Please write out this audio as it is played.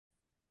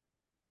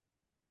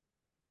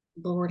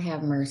Lord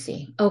have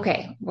mercy.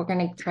 Okay, we're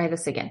going to try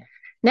this again.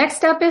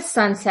 Next up is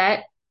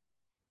Sunset.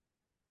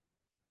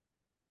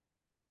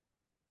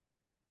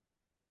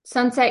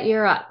 Sunset,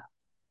 you're up.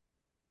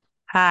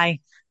 Hi.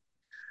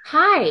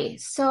 Hi.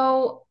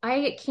 So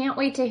I can't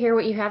wait to hear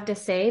what you have to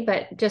say,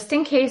 but just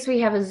in case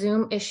we have a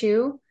Zoom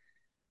issue,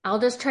 I'll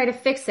just try to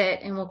fix it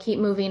and we'll keep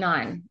moving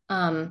on.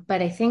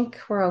 But I think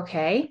we're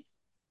okay.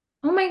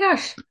 Oh my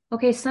gosh.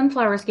 Okay,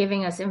 Sunflower's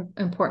giving us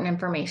important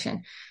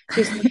information.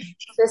 She said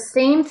the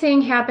same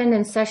thing happened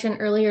in session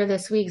earlier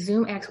this week.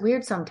 Zoom acts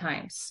weird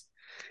sometimes.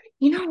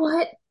 You know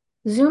what?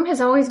 Zoom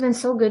has always been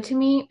so good to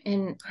me,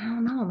 and I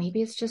don't know,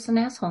 maybe it's just an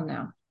asshole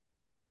now.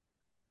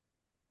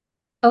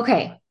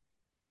 Okay,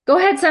 go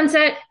ahead,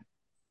 Sunset.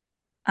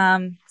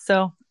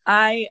 So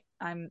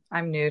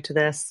I'm new to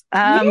this.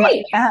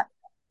 Yay.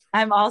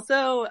 I'm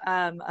also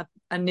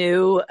a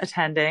new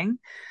attending,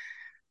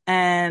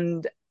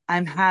 and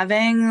I'm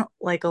having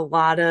like a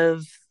lot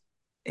of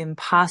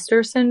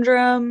imposter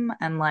syndrome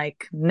and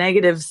like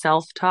negative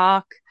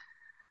self-talk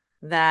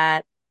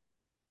that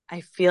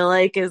I feel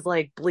like is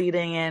like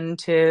bleeding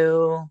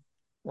into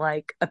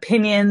like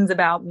opinions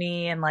about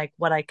me and like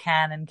what I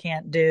can and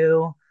can't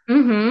do.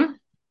 Mm-hmm.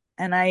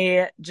 And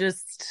I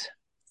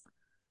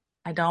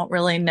don't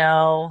really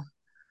know.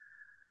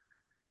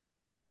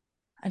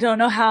 I don't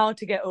know how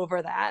to get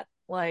over that.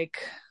 Like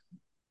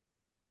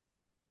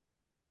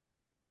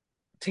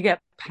to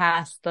get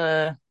past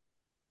the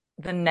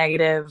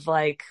negative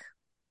like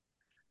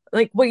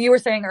what you were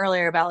saying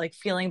earlier about like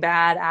feeling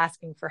bad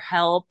asking for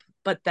help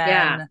but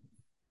Yeah. then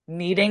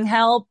needing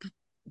help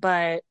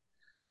but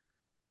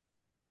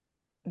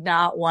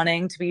not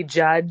wanting to be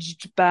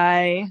judged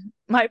by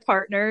my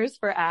partners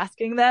for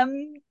asking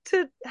them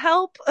to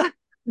help.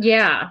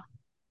 Yeah.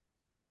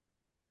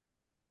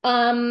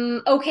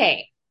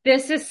 Okay.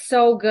 This is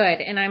so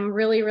good, and I'm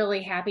really,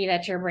 really happy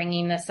that you're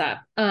bringing this up.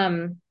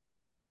 Can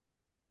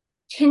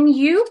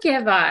you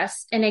give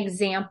us an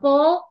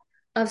example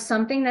of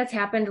something that's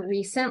happened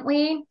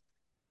recently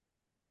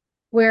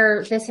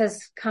where this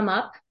has come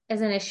up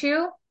as an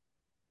issue?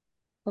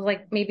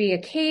 Like maybe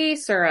a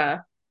case or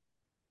a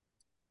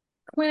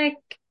clinic,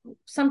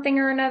 something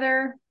or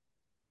another?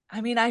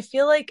 I mean, I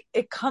feel like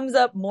it comes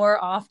up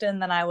more often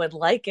than I would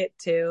like it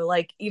to.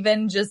 Like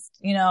even just,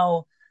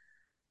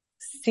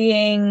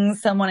 seeing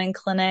someone in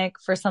clinic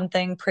for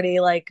something pretty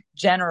like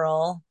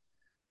general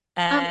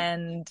Um,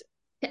 and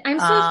I'm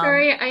so um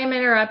sorry I am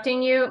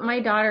interrupting you. My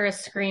daughter is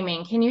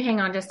screaming. Can you hang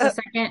on just a uh,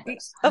 second?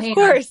 of Hang on.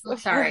 course, So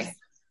of course. sorry.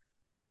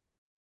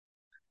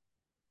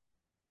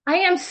 I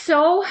am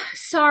so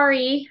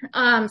sorry,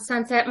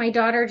 Sunset. My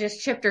daughter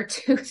just chipped her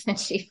tooth and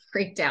she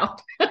freaked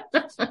out.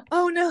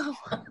 Oh no.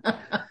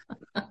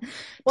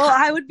 Well, Tough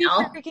I would be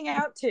now. freaking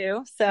out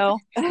too. So,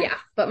 Yeah,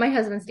 but my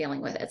husband's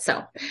dealing with it.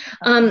 So,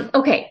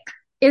 okay.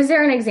 Is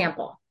there an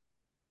example?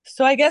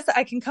 so I guess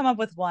I can come up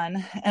with one,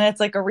 and it's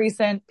like a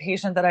recent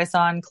patient that I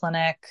saw in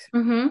clinic,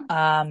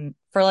 Mm-hmm.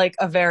 for like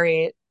a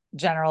very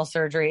general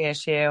surgery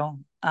issue.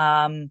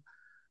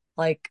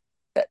 Like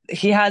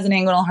he has an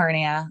inguinal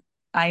hernia.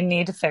 I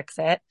need to fix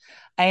it.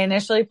 I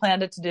initially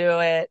planned it to do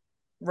it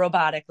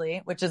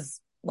robotically, which is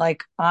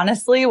like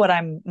honestly what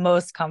I'm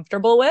most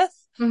comfortable with.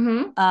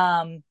 Mm-hmm.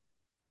 Um,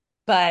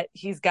 but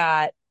he's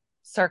got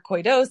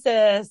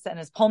sarcoidosis and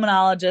his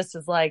pulmonologist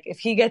is like if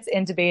he gets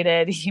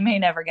intubated he may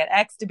never get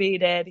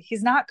extubated.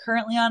 He's not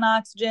currently on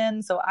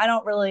oxygen, so I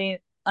don't really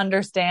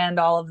understand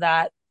all of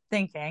that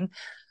thinking.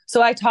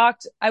 So I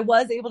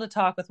was able to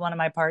talk with one of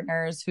my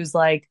partners who's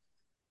like,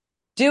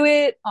 do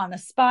it on a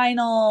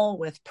spinal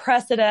with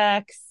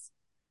Precedex,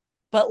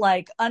 but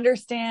like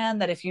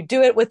understand that if you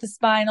do it with the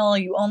spinal,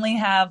 you only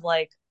have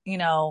like,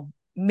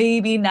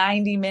 maybe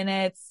 90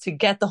 minutes to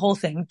get the whole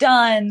thing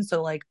done.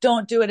 So like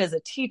don't do it as a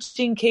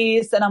teaching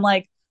case. And I'm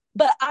like,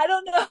 but I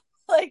don't know,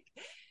 like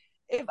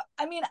if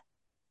I mean,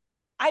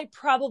 I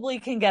probably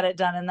can get it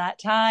done in that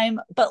time,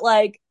 but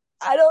like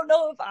I don't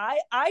know if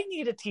I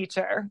need a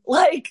teacher.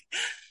 Like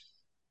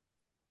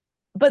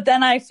but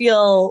then I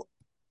feel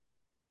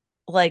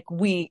like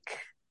weak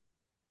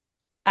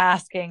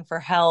asking for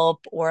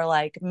help or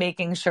like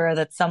making sure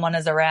that someone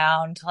is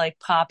around to like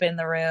pop in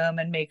the room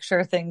and make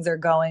sure things are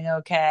going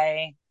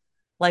okay.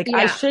 Like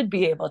I Yeah. should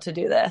be able to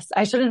do this.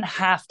 I shouldn't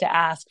have to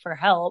ask for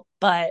help,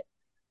 but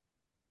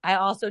I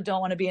also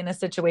don't want to be in a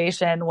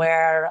situation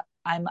where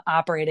I'm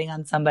operating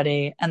on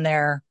somebody and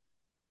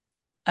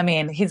I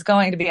mean, he's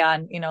going to be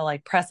on,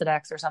 like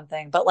Precedex or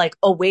something, but like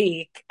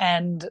awake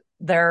and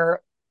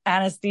their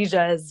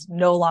anesthesia is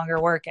no longer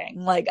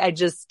working. Like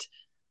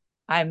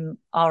I'm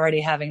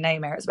already having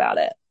nightmares about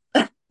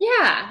it.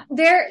 Yeah.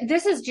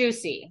 This is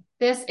juicy.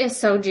 This is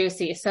so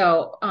juicy.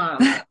 So,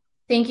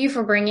 thank you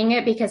for bringing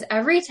it because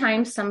every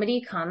time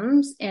somebody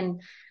comes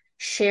and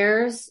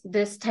shares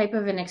this type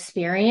of an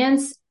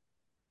experience,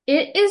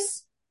 it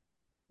is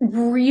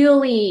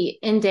really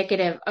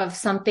indicative of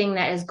something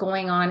that is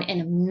going on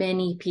in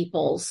many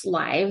people's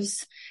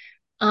lives.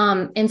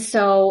 And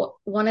so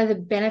one of the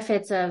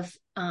benefits of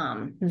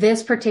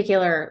this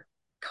particular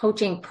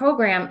coaching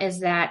program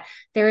is that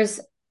there's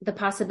the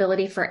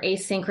possibility for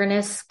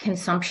asynchronous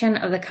consumption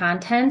of the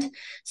content.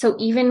 So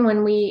even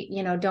when we,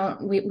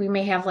 we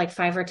may have like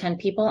 5 or 10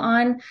 people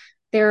on,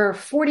 there are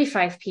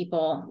 45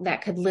 people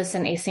that could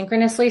listen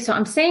asynchronously. So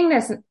I'm saying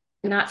this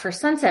not for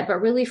Sunset, but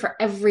really for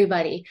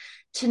everybody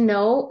to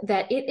know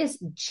that it is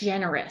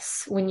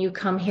generous when you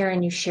come here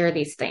and you share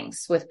these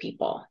things with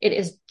people. It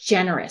is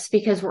generous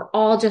because we're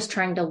all just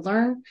trying to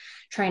learn,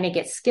 trying to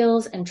get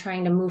skills, and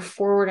trying to move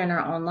forward in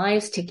our own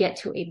lives to get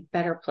to a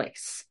better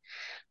place.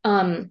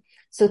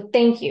 So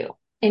thank you.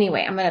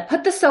 Anyway, I'm going to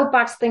put the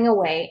soapbox thing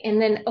away.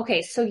 And then,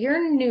 okay, so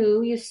you're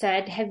new, you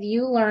said. Have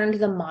you learned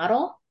the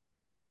model?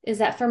 Is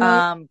that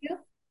familiar to you?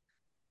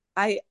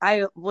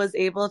 I was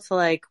able to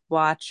like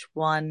watch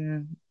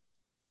one.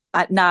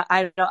 I'm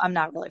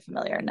not really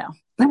familiar. No.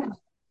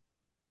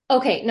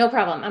 Okay, no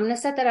problem. I'm going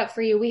to set that up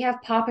for you. We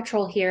have Paw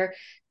Patrol here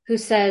who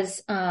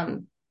says,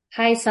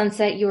 hi,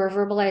 Sunset. You are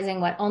verbalizing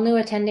what all new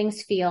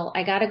attendings feel.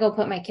 I got to go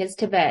put my kids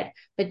to bed.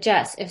 But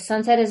Jess, if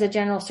Sunset is a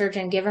general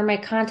surgeon, give her my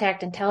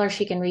contact and tell her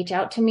she can reach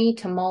out to me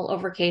to mull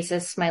over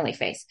cases. Smiley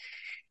face.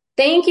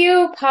 Thank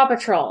you, Paw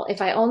Patrol.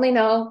 If I only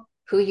know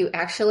who you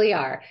actually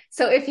are.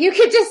 So if you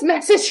could just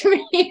message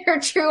me your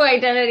true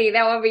identity,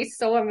 that would be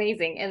so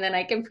amazing. And then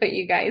I can put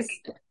you guys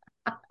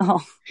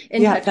Oh,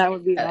 in yeah, touch. that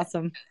would be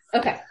awesome.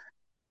 Okay.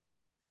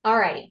 All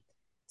right.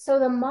 So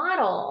the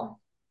model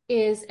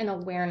is an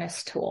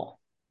awareness tool,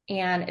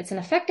 and it's an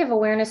effective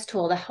awareness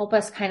tool to help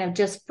us kind of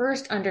just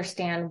first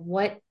understand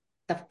what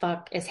the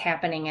fuck is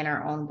happening in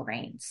our own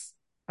brains.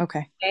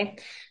 Okay. Okay.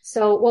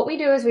 So what we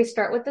do is we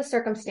start with the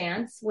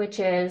circumstance, which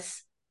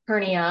is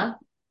hernia,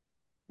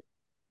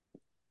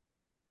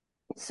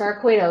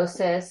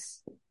 sarcoidosis.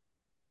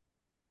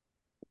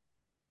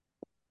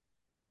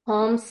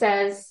 Holmes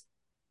says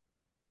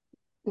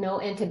no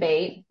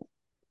intubate.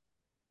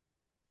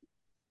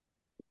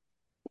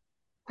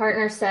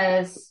 Partner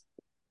says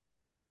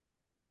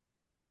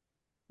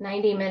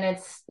 90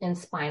 minutes in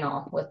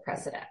spinal with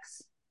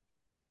Precedex.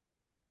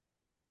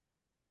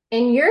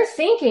 And you're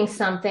thinking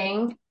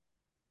something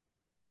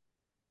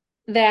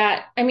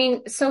that, I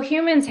mean, so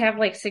humans have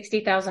like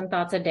 60,000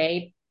 thoughts a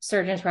day.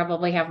 Surgeons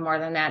probably have more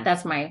than that.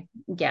 That's my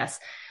guess.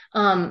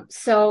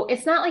 So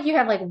it's not like you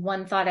have like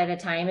one thought at a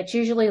time. It's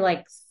usually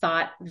like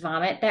thought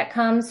vomit that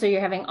comes. So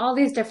you're having all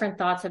these different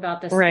thoughts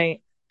about this.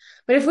 Right.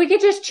 But if we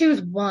could just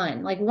choose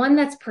one, like one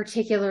that's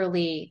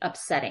particularly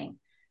upsetting,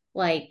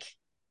 like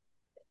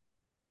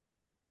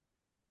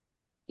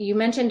you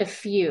mentioned a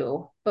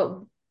few, but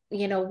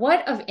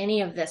what of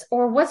any of this,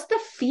 or what's the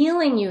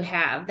feeling you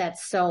have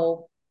that's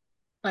so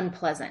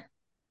unpleasant?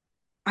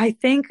 I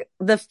think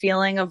the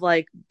feeling of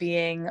like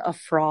being a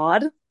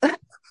fraud,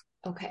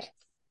 Okay.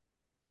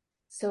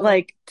 So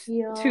like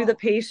to the feel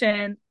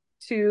patient,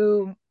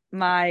 to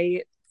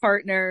my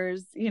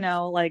partners,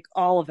 like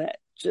all of it.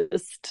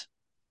 Just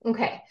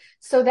okay.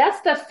 So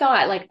that's the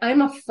thought, like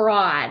I'm a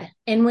fraud.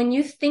 And when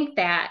you think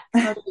that,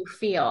 how do you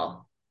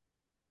feel?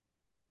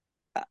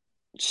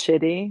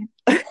 shitty.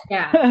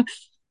 Yeah.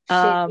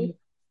 um Shitty.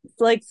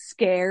 like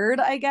scared,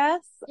 I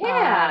guess.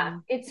 Yeah,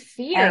 it's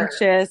fear.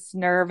 Anxious,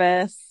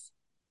 nervous.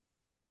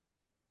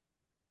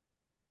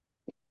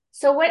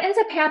 So what ends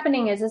up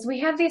happening is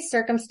we have these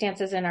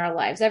circumstances in our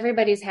lives.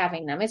 Everybody's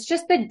having them. It's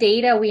just the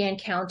data we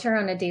encounter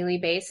on a daily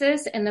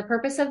basis. And the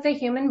purpose of the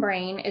human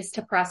brain is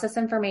to process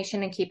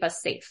information and keep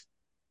us safe.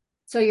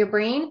 So your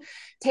brain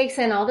takes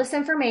in all this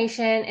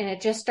information and it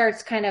just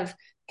starts kind of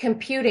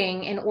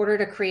computing in order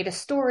to create a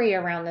story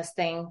around this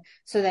thing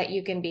so that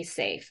you can be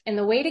safe. And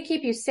the way to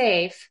keep you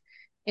safe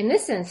in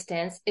this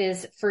instance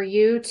is for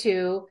you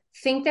to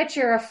think that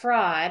you're a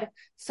fraud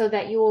so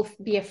that you will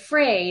be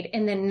afraid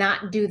and then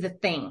not do the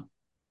thing.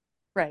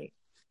 Right.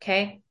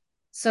 Okay.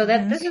 So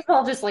that this is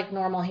all just like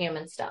normal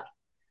human stuff.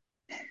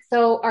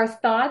 So our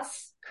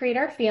thoughts create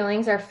our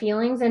feelings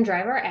and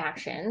drive our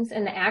actions.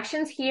 And the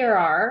actions here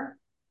are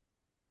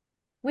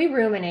we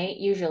ruminate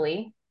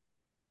usually.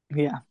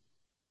 Yeah.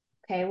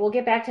 Okay. We'll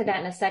get back to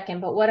that in a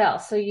second. But what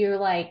else? So you're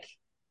like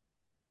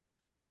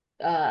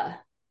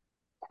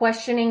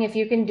questioning if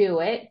you can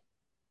do it.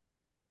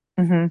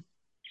 Mm-hmm.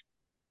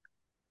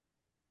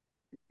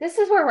 This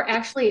is where we're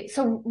actually,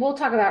 so we'll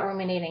talk about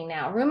ruminating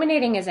now.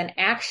 Ruminating is an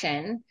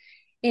action.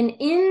 And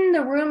in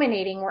the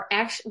ruminating,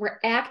 we're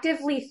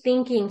actively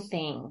thinking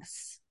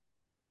things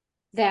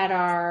that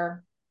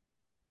are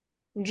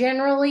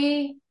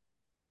generally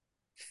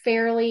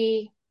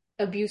fairly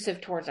abusive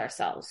towards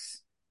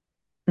ourselves.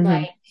 Mm-hmm.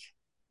 Like,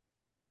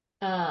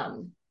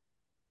 um,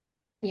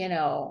 you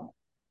know,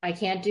 I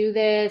can't do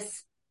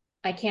this.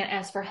 I can't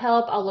ask for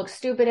help. I'll look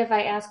stupid if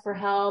I ask for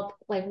help.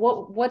 Like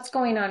what's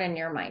going on in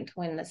your mind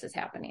when this is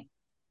happening?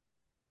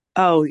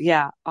 Oh,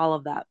 yeah, all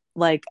of that.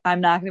 Like, I'm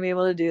not going to be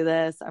able to do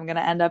this. I'm going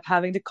to end up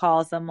having to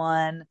call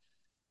someone.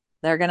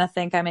 They're going to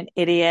think I'm an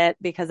idiot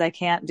because I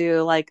can't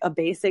do like a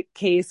basic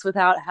case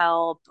without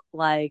help.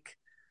 Like,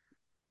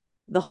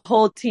 the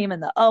whole team in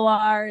the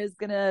OR is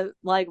going to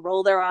like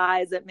roll their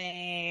eyes at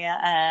me,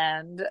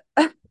 and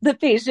the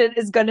patient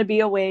is going to be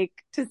awake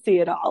to see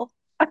it all.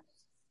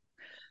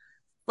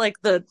 Like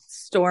the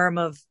storm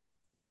of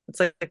It's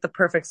like the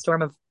perfect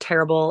storm of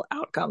terrible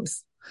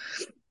outcomes.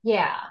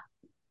 Yeah.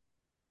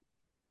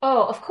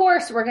 Oh, of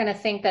course, we're going to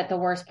think that the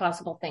worst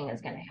possible thing is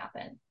going to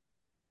happen.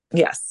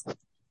 Yes.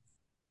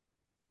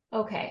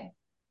 Okay.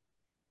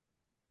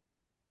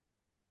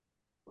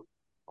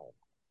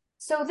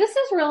 So this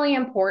is really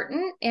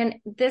important. And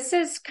this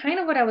is kind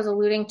of what I was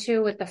alluding to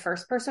with the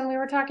first person we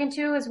were talking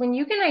to is when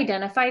you can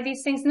identify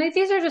these things, and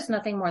these are just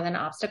nothing more than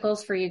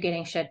obstacles for you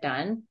getting shit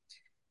done.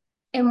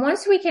 And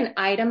once we can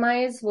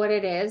itemize what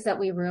it is that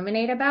we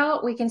ruminate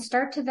about, we can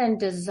start to then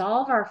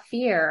dissolve our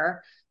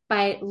fear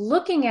by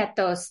looking at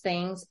those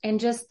things and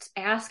just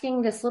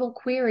asking this little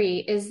query,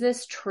 is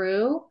this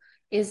true?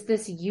 Is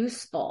this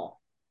useful?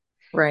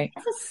 Right.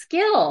 That's a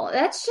skill.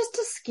 That's just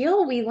a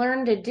skill we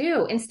learn to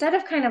do instead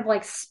of kind of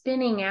like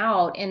spinning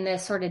out in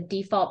this sort of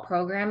default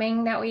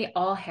programming that we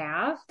all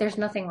have. There's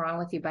nothing wrong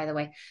with you, by the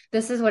way.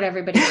 This is what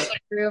everybody goes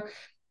through.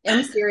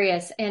 I'm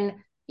serious. And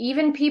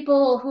even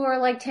people who are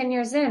like 10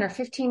 years in or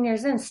 15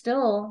 years in,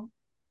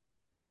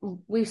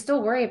 we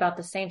still worry about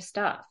the same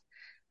stuff.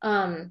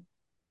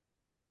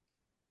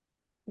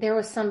 There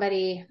was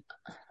somebody,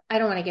 I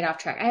don't want to get off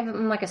track.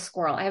 I'm like a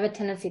squirrel. I have a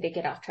tendency to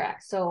get off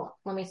track. So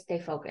let me stay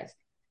focused.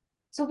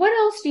 So what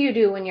else do you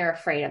do when you're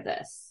afraid of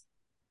this?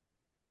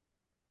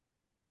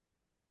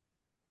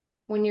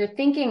 When you're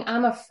thinking,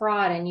 I'm a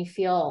fraud and you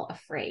feel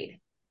afraid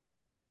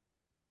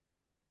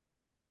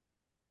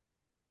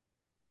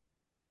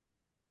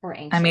or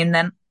I anxious. mean,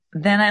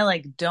 then I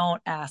like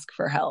don't ask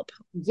for help.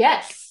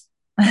 Yes,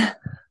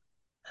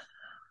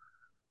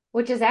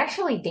 which is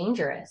actually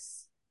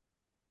dangerous.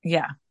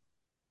 Yeah.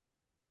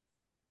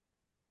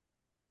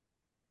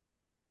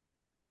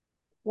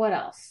 What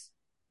else?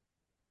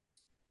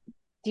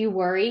 Do you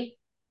worry?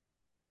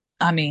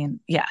 I mean,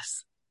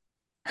 yes.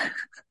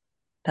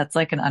 That's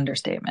like an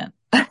understatement.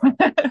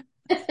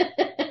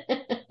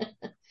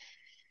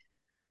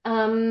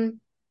 um,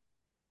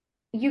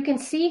 you can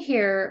see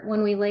here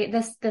when we lay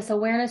this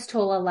awareness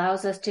tool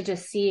allows us to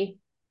just see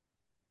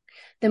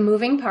the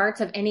moving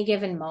parts of any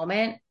given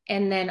moment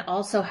and then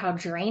also how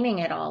draining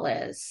it all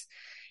is.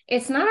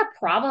 It's not a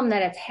problem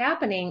that it's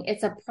happening.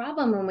 It's a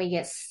problem when we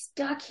get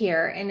stuck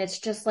here and it's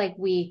just like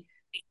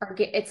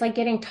it's like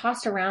getting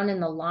tossed around in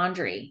the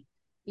laundry.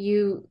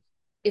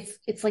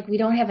 It's like we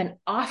don't have an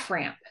off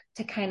ramp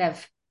to kind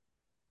of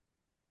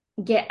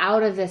get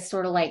out of this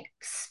sort of like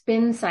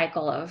spin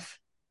cycle of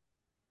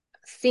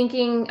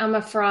thinking I'm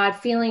a fraud,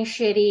 feeling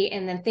shitty,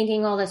 and then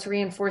thinking all this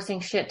reinforcing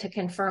shit to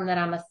confirm that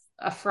I'm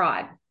a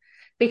fraud.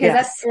 Because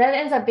Yes. that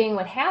ends up being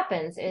what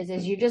happens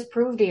is you just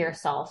prove to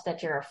yourself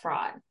that you're a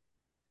fraud.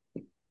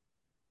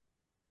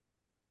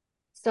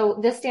 So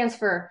this stands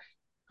for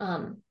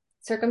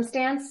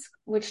circumstance,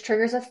 which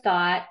triggers a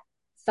thought.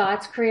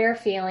 Thoughts create our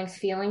feelings.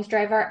 Feelings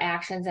drive our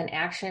actions, and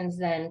actions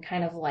then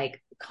kind of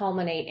like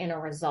culminate in a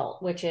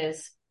result, which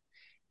is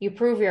you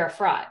prove you're a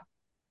fraud.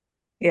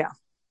 Yeah.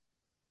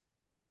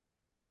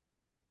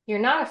 You're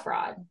not a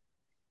fraud.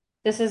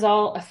 This is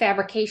all a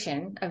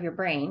fabrication of your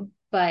brain,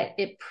 but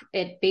it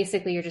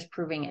basically you're just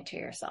proving it to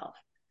yourself.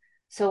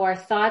 So our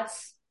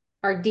thoughts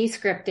are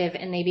descriptive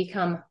and they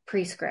become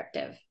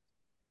prescriptive.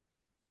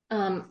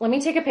 Let me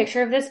take a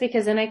picture of this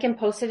because then I can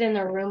post it in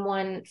the Room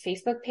One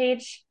Facebook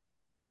page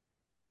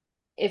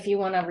if you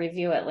want to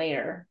review it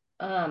later.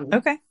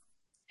 Okay.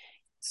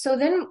 So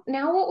then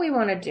now what we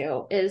want to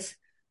do is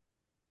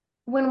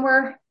when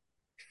we're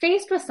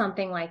faced with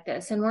something like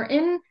this and we're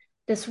in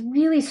this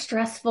really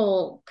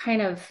stressful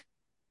kind of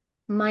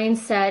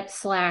mindset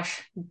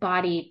slash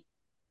body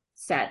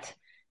set,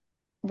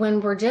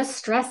 when we're just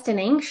stressed and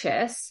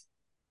anxious,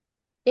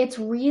 it's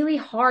really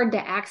hard to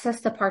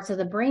access the parts of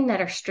the brain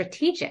that are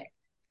strategic.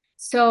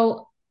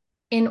 So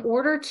in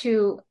order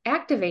to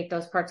activate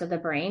those parts of the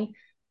brain,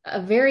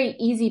 a very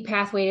easy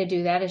pathway to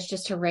do that is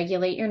just to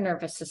regulate your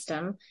nervous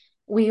system.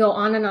 We go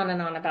on and on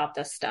and on about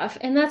this stuff.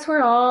 And that's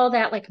where all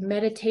that like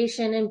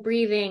meditation and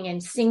breathing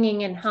and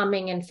singing and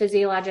humming and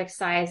physiologic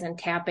sighs and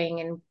tapping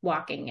and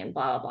walking and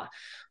blah, blah, blah.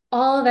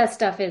 All of that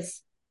stuff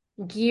is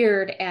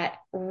geared at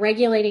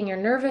regulating your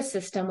nervous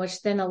system,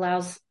 which then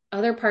allows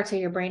other parts of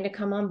your brain to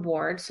come on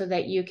board so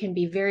that you can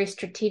be very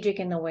strategic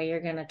in the way you're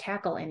going to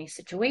tackle any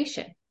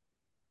situation.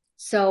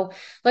 So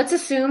let's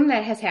assume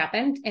that has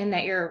happened and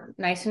that you're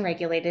nice and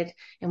regulated,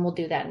 and we'll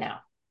do that now.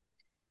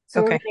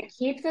 So we're Okay. going to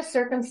keep the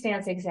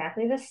circumstance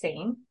exactly the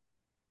same.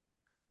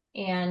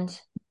 And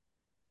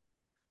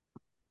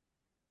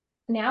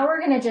now we're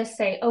going to just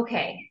say,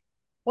 okay,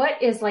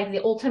 what is like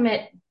the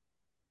ultimate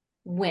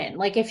win?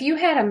 Like if you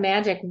had a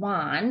magic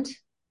wand,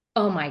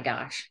 oh my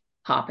gosh,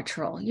 Paw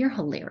Patrol, you're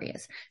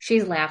hilarious.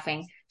 She's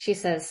laughing. She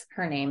says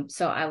her name.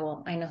 So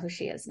I know who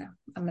she is now.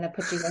 I'm going to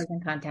put you guys in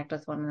contact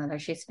with one another.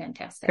 She's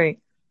fantastic. Great.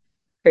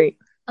 Great.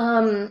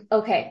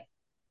 Okay.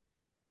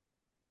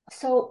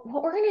 So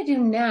what we're going to do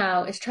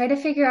now is try to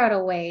figure out a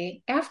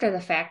way after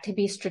the fact to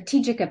be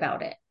strategic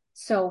about it.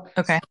 So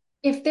Okay.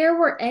 if there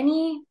were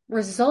any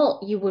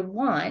result you would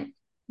want,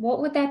 what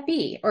would that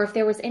be? Or if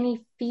there was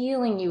any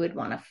feeling you would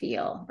want to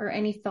feel or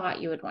any thought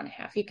you would want to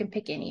have, you can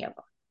pick any of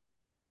them.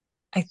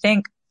 I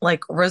think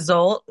like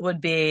result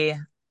would be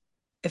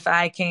if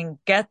I can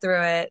get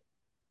through it,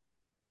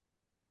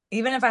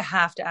 even if I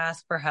have to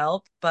ask for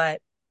help,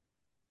 but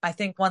I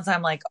think once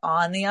I'm like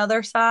on the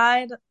other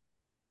side,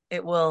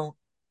 it will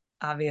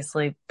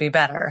obviously be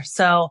better.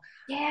 So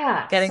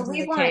Yeah. getting So through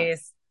we the want,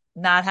 case,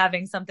 not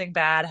having something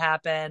bad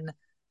happen,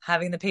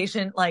 having the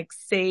patient like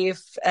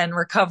safe and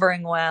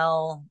recovering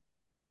well,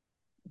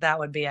 that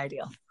would be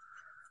ideal.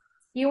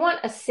 you want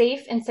a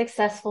safe and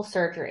successful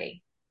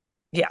surgery.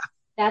 Yeah.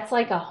 That's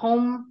like a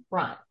home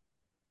run.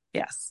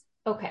 Yes.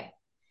 Okay.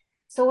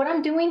 So what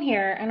I'm doing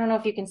here, I don't know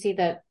if you can see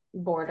the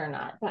board or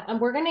not, but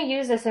we're going to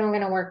use this and we're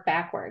going to work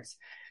backwards.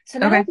 So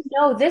now Okay. we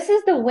know this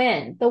is the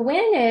win. The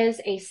win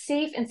is a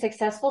safe and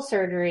successful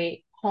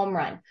surgery home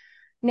run.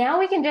 Now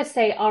we can just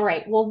say, all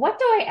right, well, what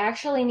do I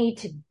actually need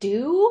to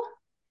do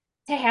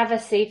to have a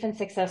safe and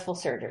successful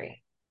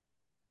surgery?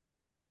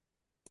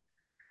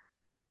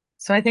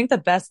 So I think the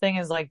best thing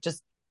is like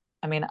just,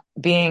 I mean,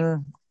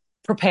 being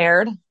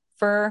prepared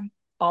for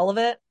all of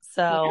it.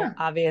 So Yeah.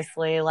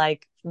 obviously,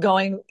 like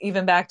going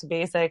even back to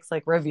basics,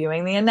 like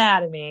reviewing the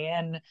anatomy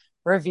and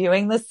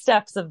reviewing the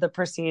steps of the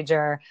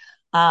procedure.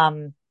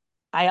 Um,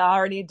 I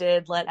already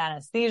did let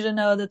anesthesia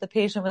know that the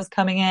patient was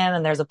coming in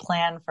and there's a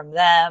plan from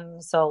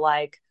them. So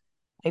like,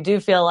 I do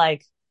feel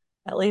like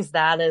at least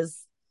that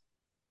is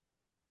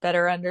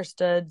better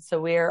understood.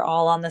 So we're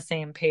all on the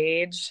same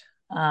page,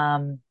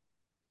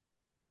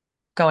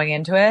 going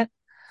into it.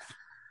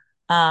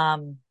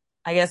 Um,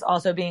 I guess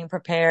also being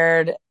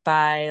prepared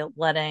by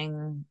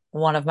letting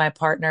one of my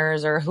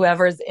partners or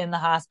whoever's in the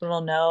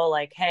hospital know,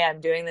 like, hey,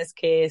 I'm doing this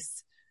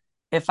case.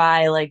 If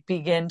I like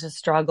begin to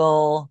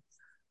struggle,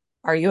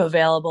 are you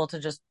available to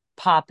just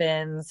pop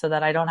in so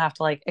that I don't have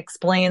to like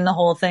explain the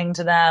whole thing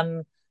to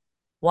them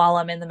while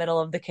I'm in the middle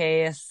of the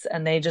case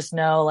and they just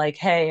know like,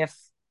 hey,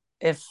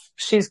 if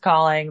she's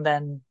calling,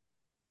 then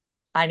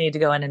I need to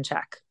go in and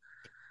check.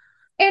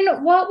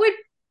 And what would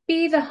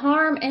be the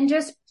harm in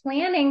just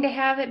planning to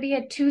have it be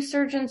a two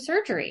surgeon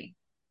surgery?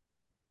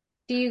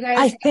 Do you guys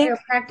I have think, your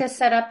practice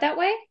set up that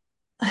way?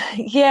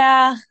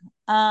 yeah.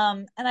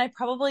 And I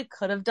probably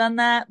could have done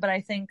that, but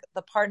I think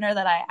the partner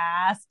that I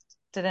asked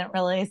didn't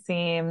really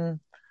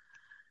seem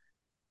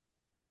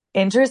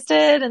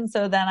interested. And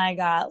so then I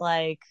got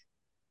like,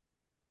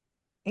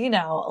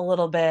 a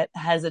little bit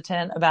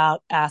hesitant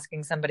about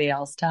asking somebody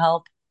else to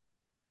help,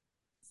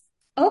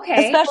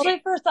 Okay. especially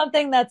for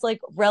something that's like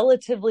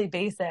relatively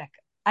basic.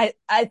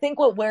 I think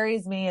what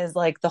worries me is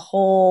like the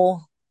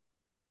whole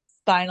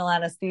spinal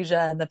anesthesia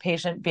and the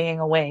patient being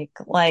awake.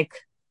 Like,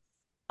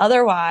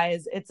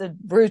 otherwise, it's a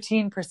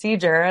routine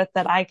procedure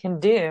that I can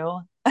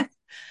do.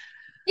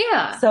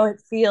 Yeah. So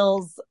it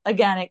feels,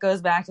 again, it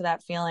goes back to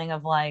that feeling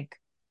of like,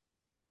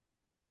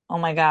 oh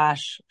my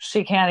gosh,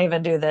 she can't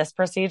even do this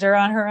procedure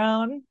on her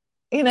own,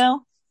 you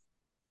know?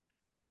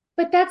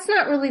 But that's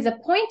not really the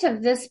point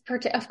of this.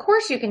 Of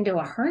course, you can do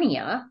a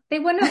hernia. They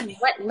wouldn't have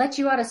let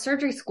you out of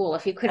surgery school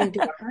if you couldn't do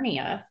a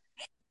hernia.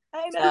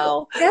 I So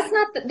know.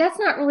 that's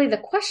not really the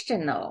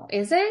question, though,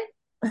 is it?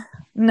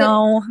 That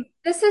No,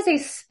 this is a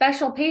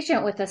special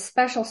patient with a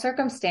special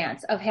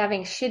circumstance of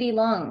having shitty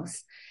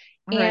lungs.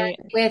 And right.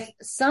 with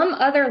some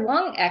other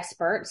lung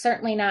expert,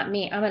 certainly not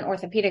me, I'm an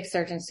orthopedic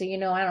surgeon, so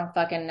I don't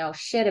fucking know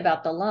shit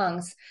about the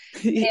lungs.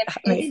 Yeah,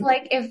 It's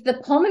like if the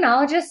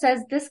pulmonologist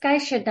says this guy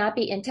should not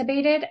be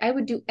intubated, I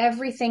would do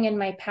everything in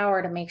my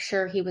power to make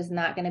sure he was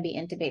not going to be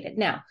intubated.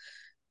 Now,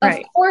 of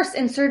right. course,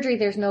 in surgery,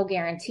 there's no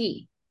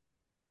guarantee,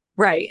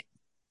 Right.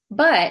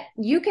 but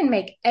you can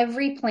make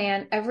every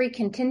plan, every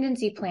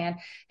contingency plan.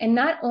 And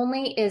not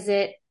only is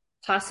it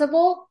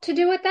possible to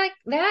do it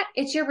that,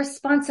 it's your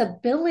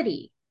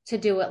responsibility to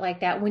do it like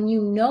that when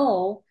you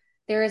know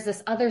there is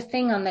this other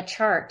thing on the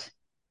chart.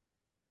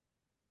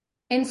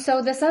 And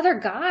so this other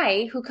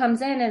guy who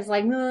comes in is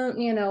like,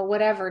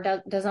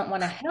 whatever, doesn't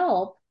want to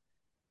help.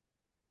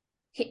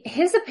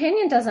 His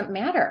opinion doesn't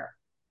matter.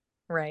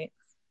 Right.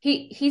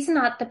 He's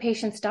not the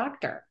patient's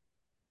doctor.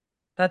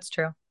 That's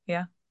true.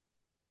 Yeah.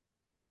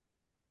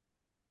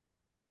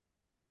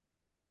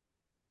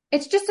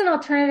 It's just an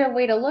alternative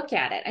way to look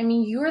at it. I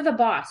mean, you're the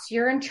boss,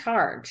 you're in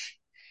charge.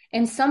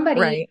 And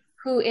somebody Right.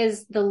 who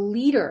is the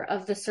leader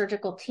of the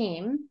surgical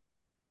team,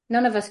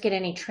 none of us get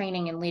any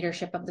training in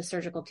leadership of the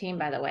surgical team,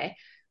 by the way.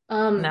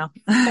 No.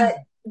 But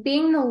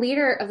being the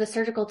leader of the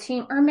surgical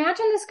team, or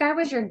imagine this guy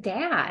was your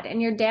dad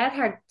and your dad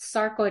had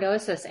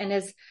sarcoidosis and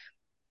is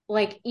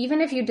like,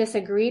 even if you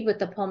disagreed with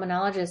the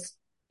pulmonologist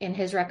in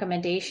his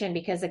recommendation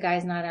because the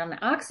guy's not on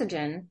the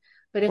oxygen,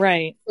 but if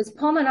Right. his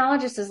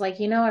pulmonologist is like,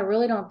 I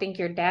really don't think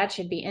your dad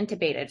should be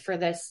intubated for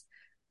this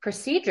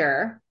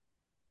procedure,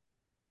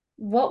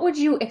 what would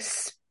you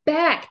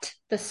expect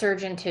the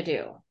surgeon to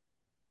do?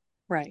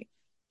 Right.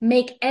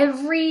 Make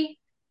every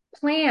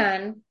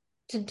plan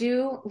to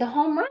do the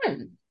home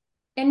run.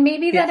 And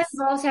maybe that Yes.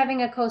 involves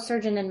having a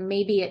co-surgeon and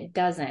maybe it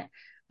doesn't.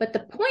 But the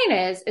point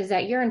is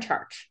that you're in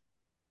charge.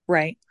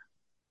 Right.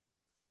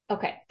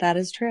 Okay. That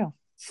is true.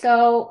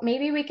 So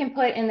maybe we can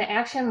put in the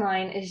action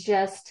line is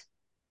just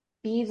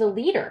be the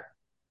leader,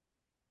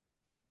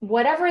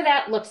 whatever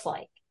that looks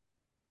like.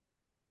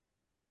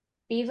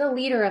 Be the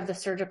leader of the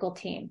surgical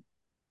team.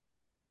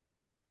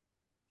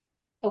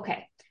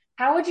 Okay.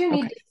 How would you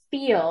need Okay. to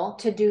feel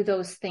to do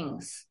those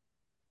things?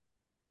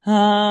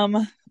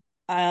 Um,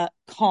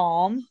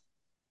 calm,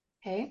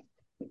 Okay.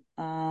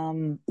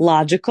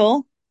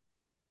 logical.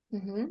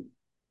 Mm-hmm.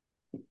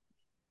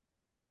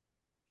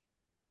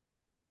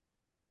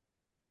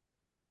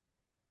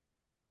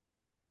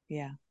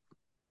 Yeah.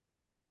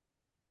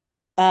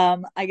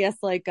 I guess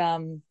like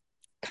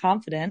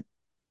confident.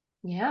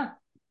 Yeah.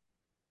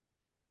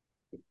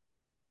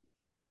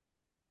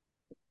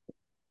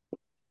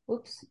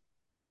 Oops.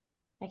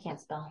 I can't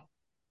spell.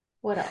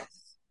 What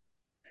else?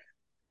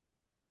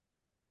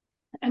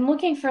 I'm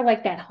looking for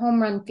like that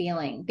home run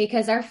feeling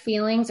because our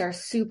feelings are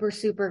super,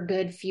 super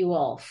good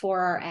fuel for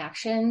our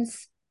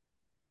actions.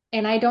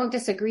 And I don't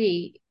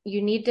disagree.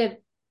 You need to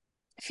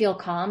feel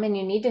calm and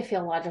you need to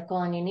feel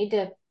logical and you need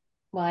to,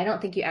 well, I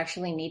don't think you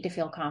actually need to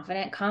feel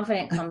confident.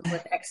 Confident comes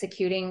with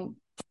executing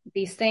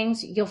these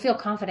things. You'll feel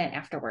confident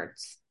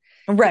afterwards.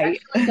 You Right.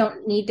 actually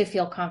don't need to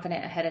feel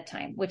confident ahead of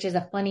time, which is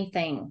a funny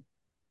thing.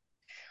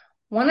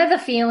 One of the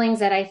feelings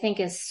that I think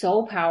is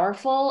so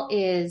powerful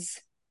is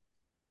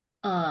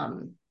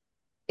um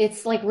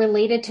it's like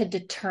related to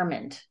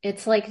determined.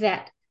 It's like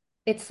that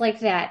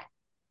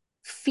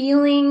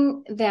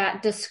feeling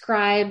that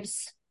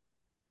describes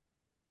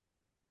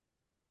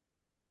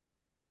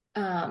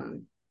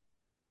um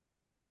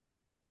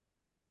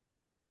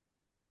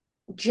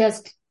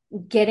just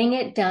getting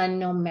it done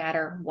no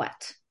matter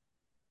what.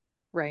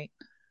 Right.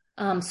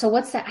 So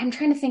what's that? I'm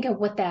trying to think of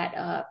what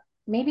that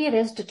maybe it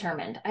is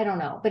determined. I don't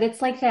know, but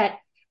it's like that.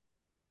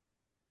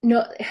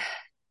 No,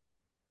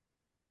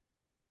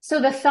 so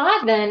the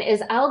thought then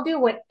is I'll do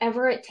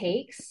whatever it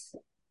takes.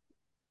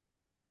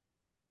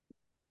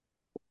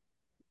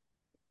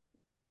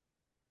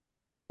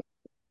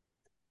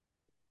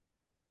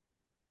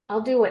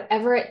 I'll do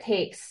whatever it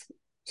takes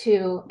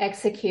to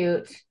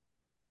execute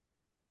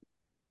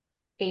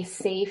a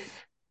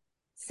safe,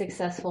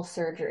 successful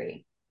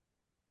surgery.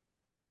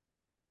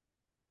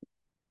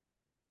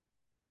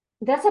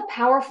 That's a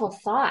powerful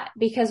thought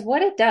because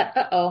what it does,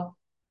 uh-oh,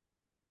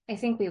 I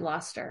think we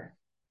lost her.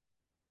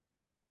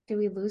 Did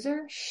we lose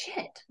her?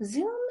 Shit.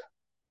 Zoom?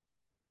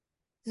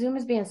 Zoom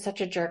is being such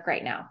a jerk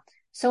right now.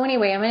 So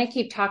anyway, I'm going to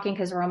keep talking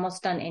because we're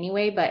almost done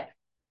anyway, but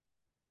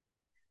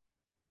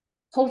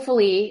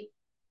hopefully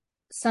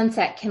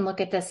Sunset can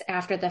look at this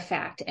after the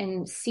fact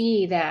and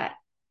see that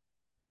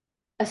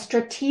a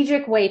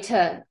strategic way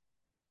to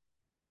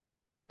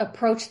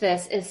approach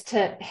this is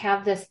to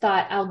have this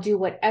thought, I'll do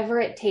whatever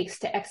it takes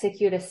to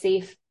execute a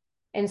safe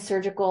and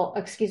surgical,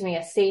 excuse me,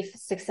 a safe,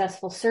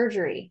 successful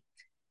surgery.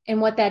 And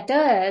what that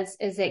does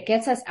is it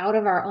gets us out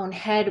of our own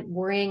head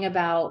worrying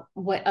about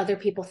what other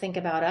people think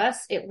about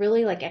us. It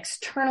really like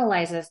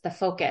externalizes the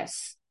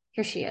focus.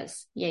 Here she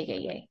is. Yay,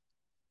 yay,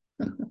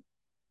 yay.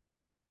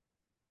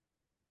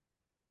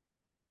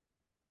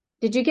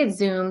 Did you get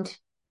zoomed?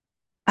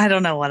 I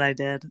don't know what I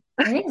did.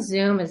 I think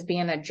Zoom is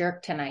being a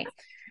jerk tonight.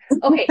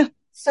 Okay.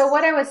 So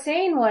what I was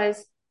saying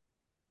was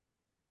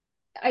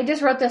I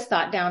just wrote this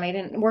thought down.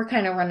 We're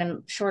kind of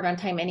running short on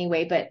time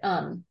anyway, but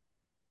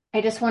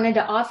I just wanted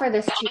to offer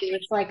this to you.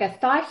 It's like a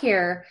thought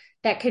here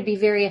that could be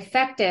very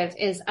effective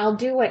is I'll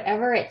do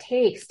whatever it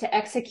takes to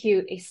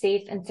execute a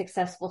safe and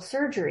successful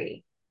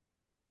surgery.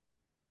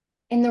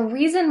 And the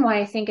reason why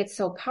I think it's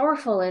so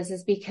powerful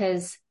is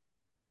because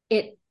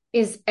it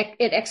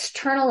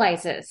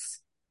externalizes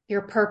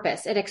your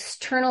purpose. It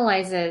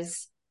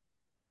externalizes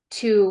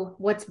to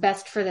what's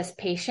best for this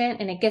patient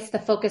and it gets the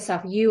focus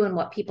off you and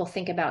what people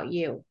think about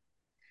you.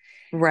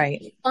 Right.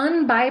 The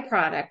fun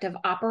byproduct of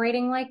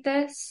operating like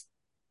this,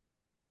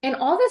 and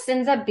all this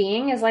ends up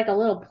being is like a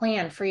little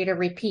plan for you to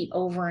repeat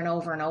over and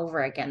over and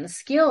over again. The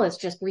skill is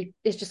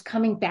just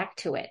coming back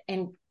to it.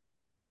 And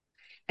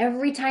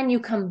every time you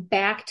come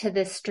back to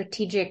this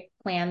strategic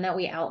plan that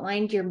we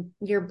outlined,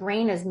 your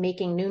brain is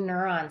making new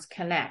neurons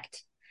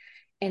connect.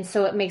 And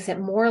so it makes it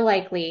more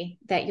likely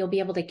that you'll be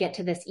able to get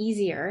to this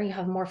easier. You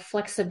have more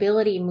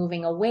flexibility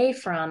moving away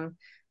from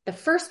the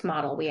first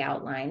model we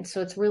outlined.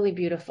 So it's really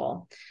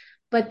beautiful.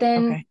 But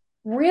then Okay.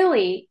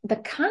 really the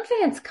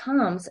confidence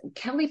comes.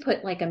 Kelly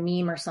put like a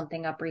meme or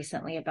something up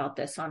recently about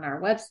this on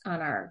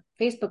our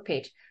Facebook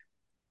page.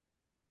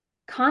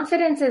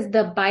 Confidence is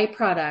the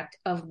byproduct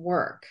of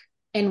work,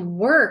 and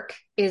work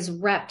is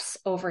reps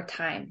over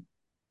time.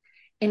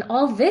 And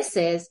all this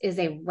is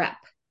a rep.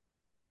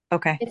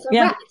 Okay. It's a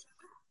Yeah. rep.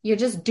 You're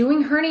just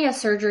doing hernia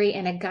surgery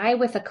in a guy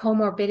with a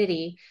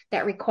comorbidity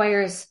that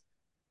requires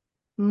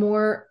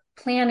more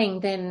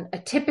planning than a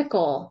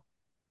typical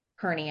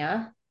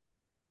hernia.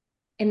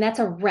 And that's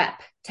a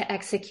rep to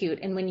execute.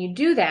 And when you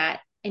do that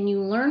and you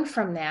learn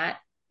from that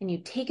and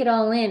you take it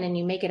all in and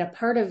you make it a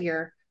part of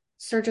your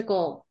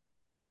surgical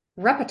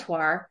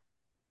repertoire,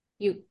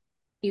 you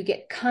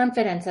get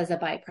confidence as a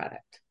byproduct.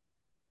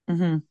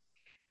 Mm-hmm.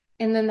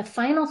 And then the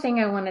final thing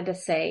I wanted to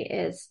say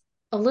is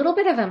a little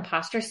bit of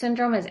imposter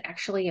syndrome is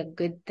actually a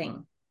good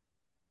thing.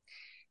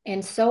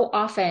 And so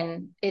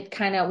often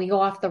we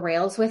go off the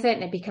rails with it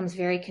and it becomes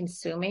very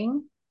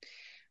consuming.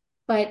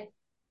 But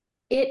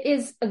it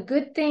is a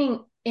good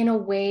thing in a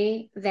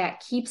way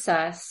that keeps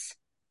us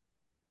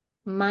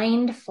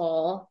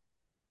mindful,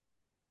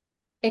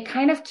 it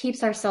kind of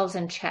keeps ourselves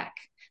in check.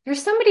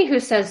 There's somebody who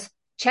says,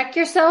 check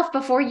yourself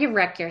before you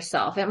wreck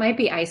yourself. It might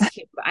be Ice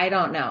Cube. I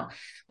don't know.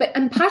 But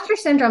imposter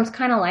syndrome is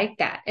kind of like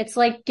that. It's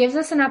like gives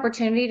us an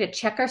opportunity to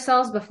check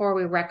ourselves before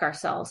we wreck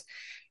ourselves.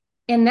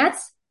 And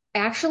that's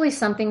actually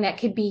something that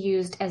could be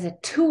used as a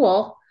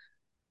tool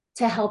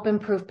to help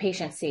improve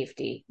patient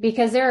safety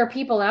because there are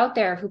people out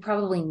there who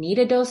probably need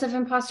a dose of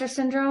imposter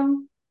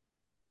syndrome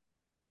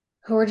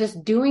who are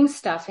just doing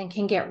stuff and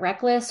can get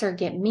reckless or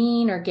get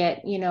mean or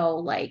get,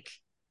 like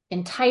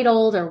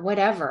entitled or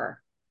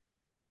whatever.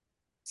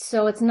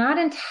 So it's not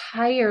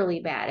entirely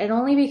bad. It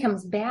only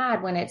becomes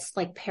bad when it's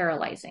like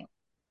paralyzing.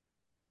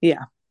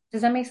 Yeah.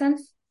 Does that make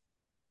sense?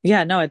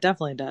 Yeah, no, it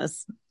definitely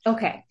does.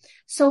 Okay.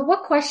 So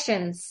what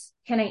questions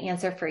can I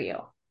answer for you?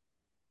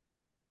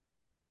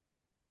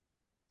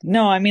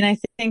 No, I mean, I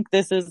think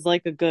this is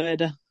like a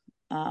good,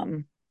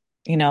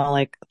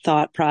 like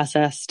thought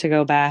process to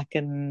go back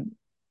and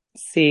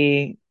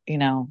see,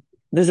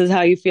 this is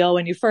how you feel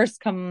when you first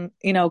come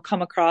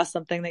across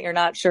something that you're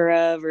not sure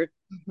of or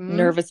Mm-hmm.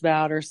 nervous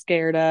about or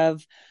scared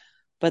of,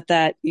 but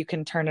that you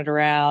can turn it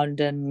around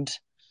and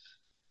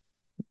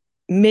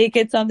make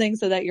it something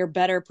so that you're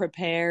better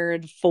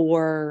prepared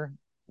for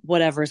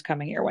whatever's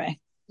coming your way.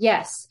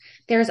 Yes.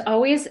 There's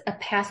always a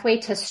pathway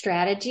to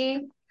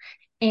strategy.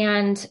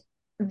 And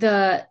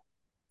the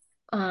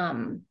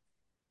um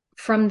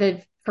from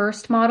the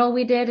first model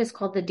we did is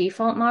called the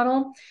default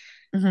model.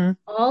 Mm-hmm.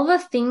 All the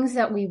things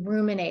that we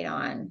ruminate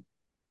on.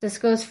 This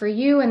goes for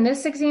you in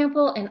this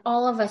example and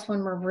all of us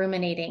when we're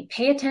ruminating.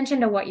 Pay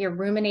attention to what you're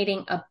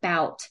ruminating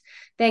about.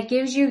 That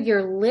gives you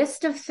your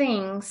list of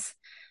things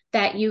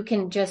that you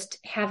can just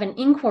have an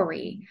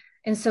inquiry.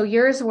 And so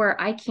yours where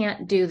I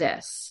can't do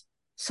this.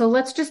 So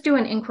let's just do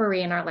an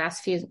inquiry in our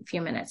last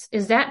few minutes.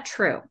 Is that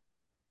true?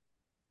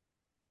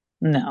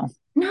 No.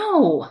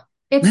 No,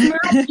 it's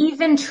not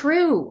even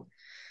true.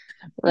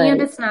 And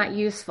Right. it's not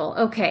useful.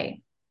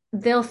 Okay.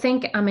 They'll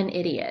think I'm an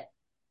idiot.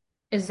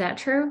 Is that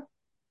true?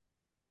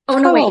 Oh,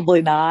 no, wait.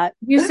 Probably not.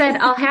 You said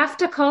I'll have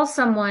to call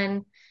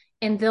someone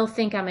and they'll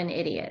think I'm an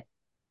idiot.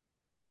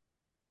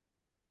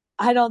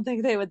 I don't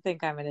think they would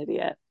think I'm an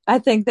idiot. I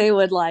think they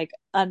would like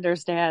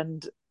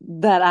understand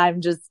that I'm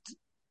just,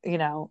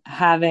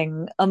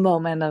 having a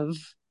moment of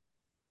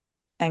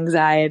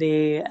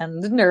anxiety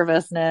and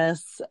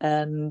nervousness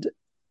and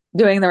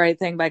doing the right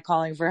thing by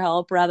calling for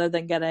help rather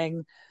than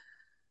getting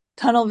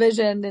tunnel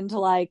visioned into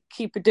like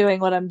keep doing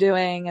what I'm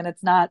doing and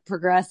it's not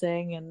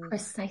progressing and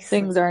Precisely.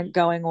 things aren't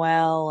going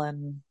well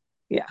and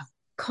yeah.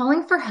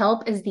 Calling for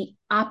help is the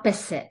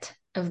opposite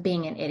of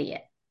being an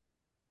idiot.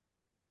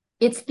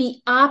 It's the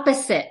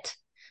opposite.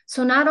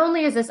 So not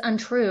only is this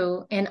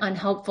untrue and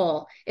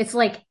unhelpful, it's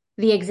like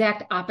the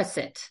exact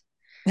opposite.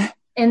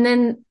 And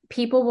then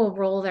people will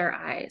roll their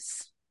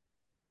eyes.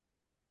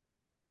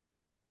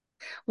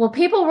 Well,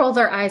 people roll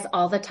their eyes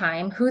all the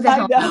time. Who the I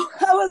hell know. knows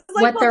I was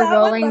like, what well, they're that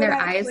one rolling might their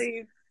eyes?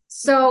 actually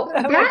So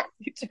that might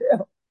be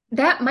true.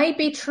 that might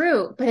be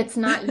true, but it's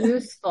not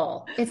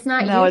useful. It's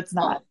not No, it's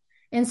not. useful.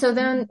 And so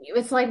then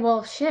it's like,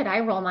 well, shit, I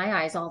roll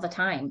my eyes all the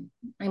time.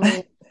 I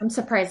mean, I'm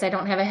surprised I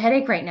don't have a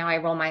headache right now. I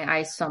roll my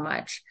eyes so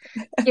much.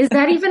 Is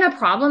that even a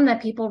problem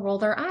that people roll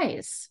their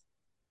eyes?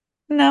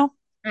 No.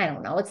 I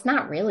don't know. It's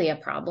not really a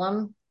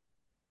problem.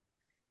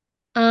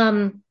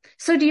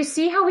 So do you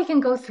see how we can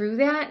go through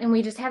that and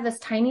we just have this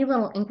tiny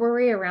little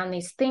inquiry around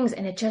these things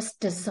and it just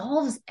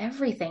dissolves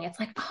everything? It's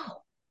like,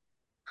 oh,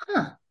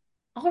 huh.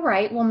 All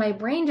right. Well, my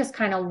brain just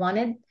kind of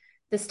wanted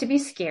this to be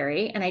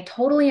scary and I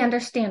totally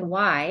understand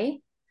why,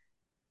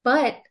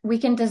 but we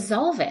can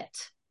dissolve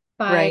it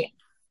by Right.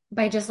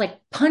 by just like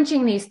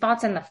punching these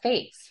thoughts in the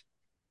face.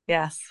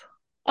 Yes.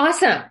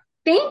 Awesome.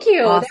 Thank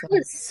you. That Awesome.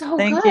 was so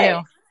Thank good.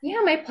 you.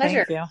 Yeah, my Thank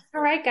pleasure. you.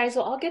 All right, guys.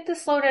 Well, I'll get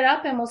this loaded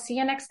up and we'll see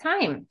you next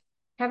time.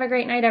 Have a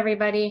great night,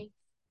 everybody.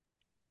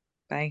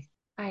 Bye.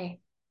 Bye.